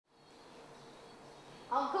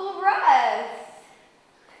Uncle Russ.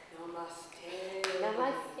 Namaste.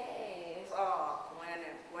 Namaste. Oh,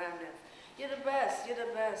 Gwyneth. You're the best. You're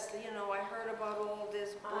the best. You know, I heard about all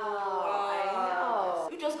this. Oh, I know.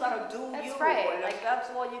 You just gotta do that's you. Right. And like that's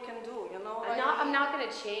all you can do. You know. I'm not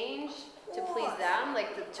gonna change to please them,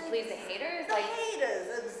 like to please the haters. The haters,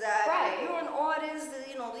 exactly. Right. You're an artist.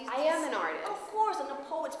 You know these. I am an artist. Of course, and the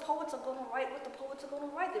poets are gonna write what the poets are gonna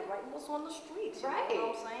write. They're writing what's on the streets. Right. You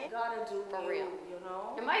know what I'm saying? You gotta do for you, real. You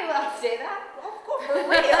know. Am I allowed to say that? Of course, for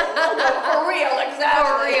real. For real, exactly.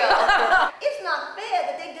 For real. It's not fair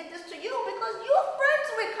that they did this to you because you're friends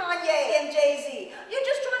with Kanye and Jay-Z. You're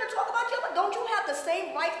just trying to talk about you, but don't you have the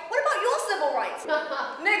same rights? What about your civil rights?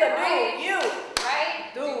 Nigga, right. do you.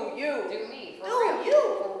 Right? Do you. Do me. For Do real. you.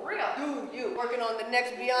 For real. Do you. Working on the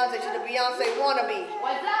next Beyonce to the Beyonce wannabe.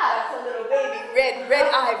 What's that? That's a little baby, Red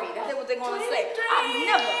Ivy. That's what they're gonna say. I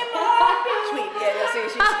never. Tweet, yeah, see,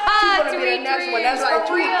 she's gonna be the next one. That's right,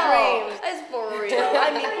 tweet dreams. It's for real.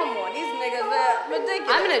 I mean, come on, these niggas are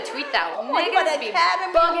ridiculous. I'm gonna tweet that one. Niggas be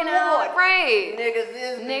bugging out. Right. Niggas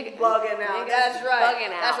is bugging out. That's right.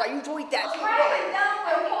 Bugging out. That's right. You tweet that. Right. Down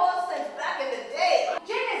for Paul since back in the day.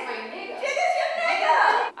 Jig is my nigga. Jig is your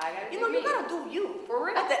nigga. You know, you gotta do you. For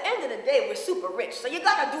real. At the end of the day, we're super rich, so you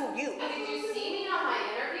gotta do you. Did you see me on my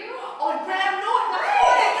interview? On Graham Norton.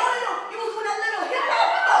 No. You was with that little hip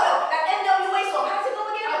hop. That NWA song. How's it go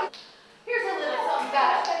again? Here's a little something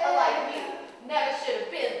about a like me. Never should have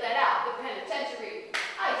been let out the penitentiary.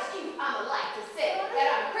 Ice Cube, I'm like to say that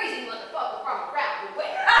I'm a crazy motherfucker from around the way.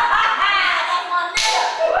 That's my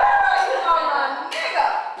nigga. That's my nigga.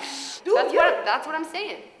 That's what I'm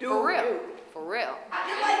saying. For real. For real.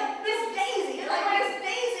 You're like Miss Daisy. You're like Miss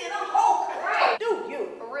Daisy and I'm Hulk. Right. Do you.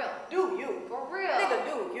 For real. Do you. For real. Nigga,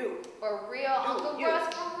 do you. For real. Uncle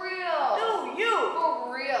Russ, for real. Do you.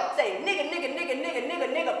 For real. Say nigga,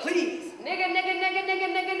 please.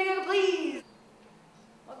 Nigga, please.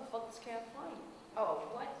 Motherfuckers can't find you. Oh,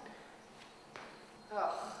 what?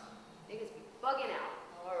 Ugh. Niggas be bugging out.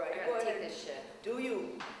 Alright, I gotta take this shit. Do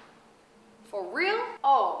you. For real?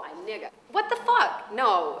 Oh, my nigga. What the fuck?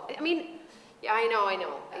 No. I mean, yeah, I know.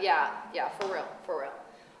 Yeah, for real.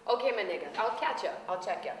 Okay, my nigga. I'll catch ya. I'll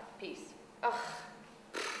check ya. Peace. Ugh.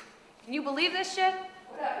 Can you believe this shit?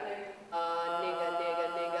 What happened, nigga?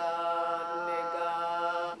 Nigga.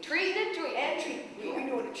 Treat and tweet. And treat. We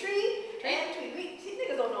doing the tree and tweet. See,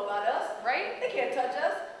 niggas don't know about us. Right? They can't touch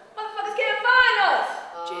us. Motherfuckers can't find us.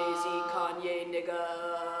 Jay-Z, Kanye, nigga.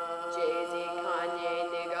 Jay-Z, Kanye,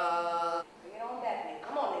 nigga. Bring it on back, nigga.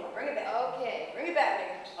 Come on, nigga. Bring it back. Okay. Bring it back, nigga.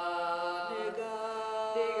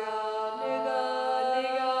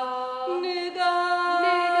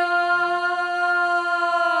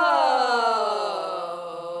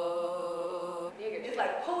 It's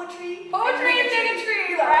like poetry and nigga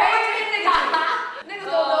tree, right? Poetry and nigga tree. Niggas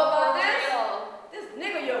don't know about this. This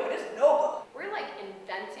nigga, this Nova. We're like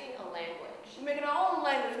inventing a language. We're making our own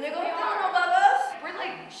language, nigga. They We don't are. know about us. We're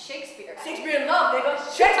like Shakespeare. Shakespeare in love, nigga.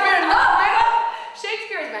 Shakespeare in love, nigga.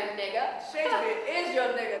 Shakespeare is my nigga. Shakespeare is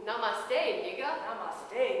your nigga. Namaste, nigga.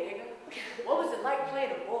 Namaste, nigga. What was it like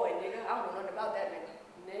playing a boy, nigga? I don't know nothing about that, nigga.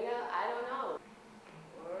 Nigga, I don't know.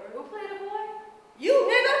 Word. Who played a boy? You,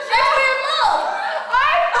 nigga. Shakespeare in love.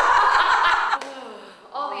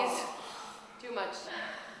 All these, too much.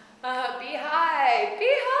 Be high.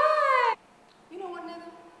 You know what,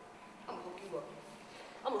 nigga? I'm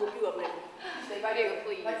gonna hook you up, nigga. Stay right Nigga, here,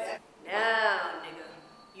 please. Like that. Now, nigga,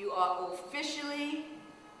 you are officially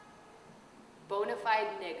Bona fide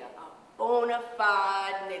nigga. a bona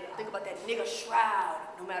fide nigga. Think about that nigga shroud,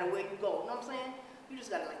 no matter where you go. You know what I'm saying? You just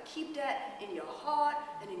gotta like keep that in your heart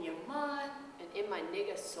and in your mind And in my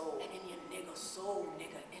nigga soul. and in your nigga soul,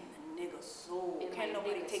 nigga. In the nigga soul. In Can't my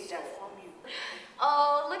nobody nigga take that soul. from you.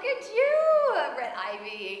 Oh, look at you, Red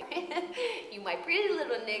Ivy. You my pretty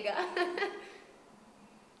little nigga.